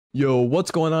Yo,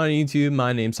 what's going on YouTube?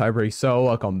 My name's HyperXL.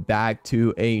 Welcome back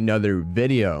to another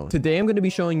video. Today I'm going to be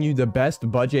showing you the best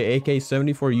budget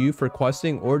AK-74U for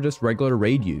questing or just regular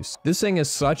raid use. This thing is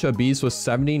such a beast with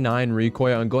 79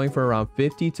 recoil and going for around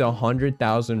 50 to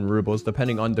 100,000 rubles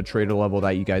depending on the trader level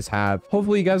that you guys have.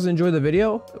 Hopefully you guys enjoy the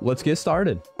video. Let's get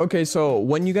started. Okay, so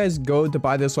when you guys go to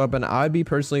buy this weapon, I'd be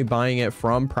personally buying it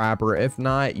from Prapper. If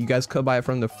not, you guys could buy it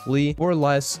from the Flea or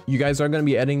less. You guys are going to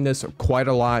be editing this quite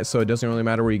a lot, so it doesn't really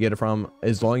matter where you get it from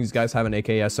as long as you guys have an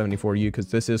AKS-74U,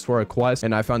 because this is for a quest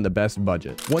and I found the best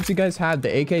budget. Once you guys have the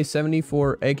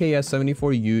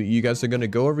AKS-74U, you guys are going to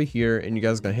go over here and you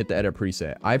guys are going to hit the edit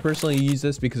preset. I personally use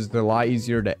this because it's a lot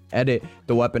easier to edit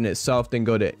the weapon itself than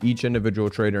go to each individual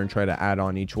trader and try to add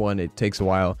on each one. It takes a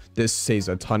while. This saves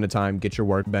a ton of time. Get your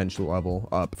workbench level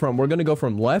up. We're going to go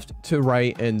from left to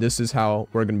right, and this is how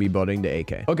we're going to be building the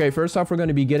AK. Okay, first off, we're going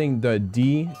to be getting the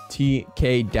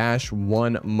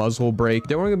DTK-1 muzzle brake.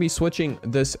 Then we're going to be switching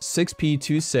this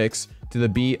 6P26 to the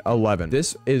B11.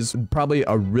 This is probably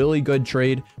a really good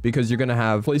trade because you're going to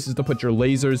have places to put your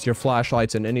lasers, your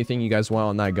flashlights, and anything you guys want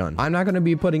on that gun. I'm not going to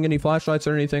be putting any flashlights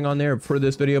or anything on there for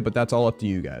this video, but that's all up to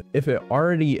you guys. If it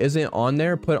already isn't on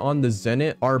there, put on the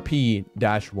Zenit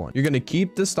RP-1. You're going to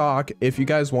keep the stock if you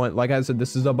guys want. Like I said,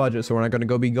 this is a budget, so we're not going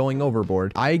to be going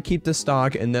overboard. I keep the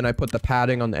stock and then I put the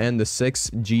padding on the end, the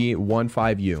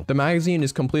 6G15U. The magazine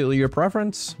is completely your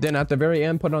preference. Then at the very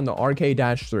end, put on the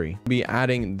RK-3. Be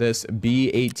adding this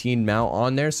B18 mount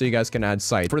on there so you guys can add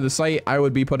sight. For the sight, I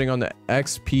would be putting on the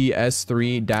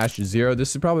XPS3-0.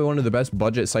 This is probably one of the best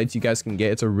budget sights you guys can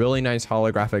get. It's a really nice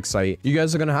holographic sight. You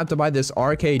guys are gonna have to buy this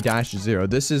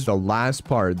RK-0. This is the last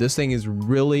part. This thing is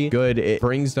really good. It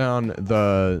brings down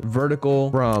the vertical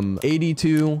from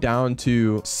 82 down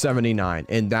to 79,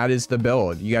 and that is the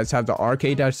build. You guys have the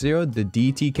RK-0, the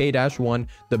DTK-1,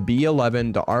 the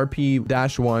B11, the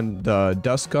RP-1, the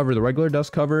dust cover, the regular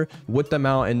dust cover with the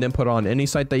mount, and then put on any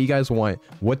sight that you guys want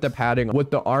with the padding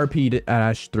with the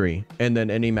RP-3, and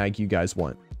then any mag you guys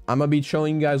want. I'm gonna be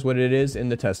showing you guys what it is in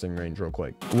the testing range real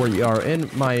quick. We are in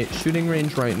my shooting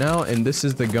range right now, and this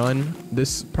is the gun.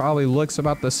 This probably looks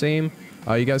about the same.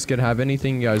 You guys could have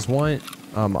anything you guys want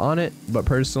on it, but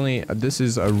personally this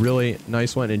is a really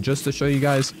nice one. And just to show you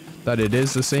guys that it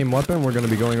is the same weapon, we're going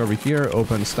to be going over here,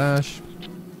 open stash.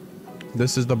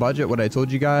 This is the budget, what I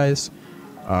told you guys.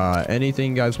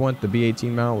 Anything you guys want, the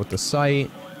B18 mount with the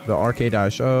sight, the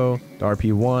RK-0, the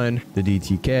RP1, the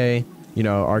DTK, you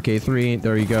know, RK3,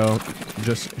 there you go.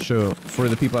 Just show for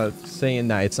the people saying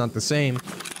that it's not the same.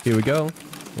 Here we go.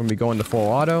 We're gonna be going to full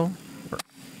auto.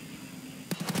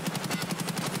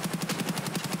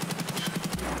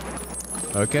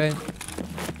 Okay,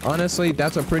 honestly,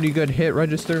 that's a pretty good hit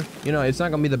register. You know, it's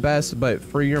not gonna be the best, but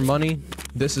for your money,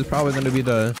 this is probably gonna be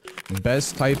the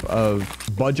best type of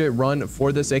budget run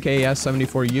for this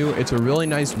AKS-74U. It's a really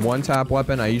nice one-tap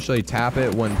weapon. I usually tap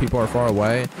it when people are far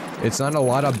away. It's not a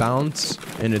lot of bounce,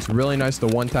 and it's really nice to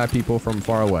one-tap people from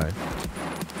far away.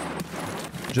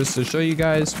 Just to show you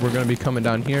guys, we're going to be coming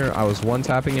down here. I was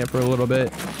one-tapping it for a little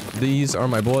bit. These are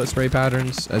my bullet spray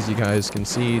patterns. As you guys can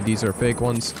see, these are fake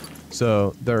ones.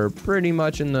 So they're pretty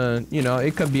much in the, you know,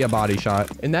 it could be a body shot.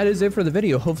 And that is it for the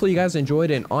video. Hopefully you guys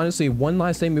enjoyed it. And honestly, one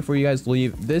last thing before you guys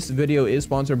leave, this video is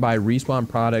sponsored by Respawn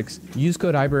Products. Use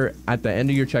code HYPER at the end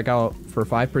of your checkout for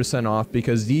 5% off,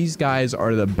 because these guys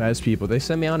are the best people. They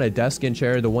sent me on a desk and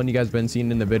chair, the one you guys been seeing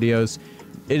in the videos.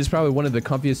 It is probably one of the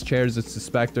comfiest chairs. It's the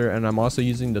Spectre, and I'm also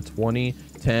using the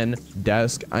 2010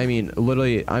 desk. I mean,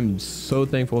 literally, I'm so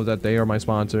thankful that they are my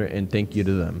sponsor, and thank you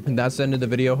to them. And that's the end of the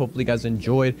video. Hopefully you guys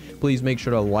enjoyed. Please make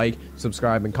sure to like,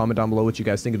 subscribe, and comment down below what you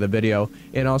guys think of the video.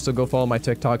 And also go follow my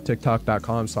TikTok,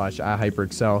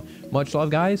 tiktok.com/@hyperxl. Much love,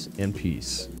 guys, and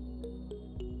peace.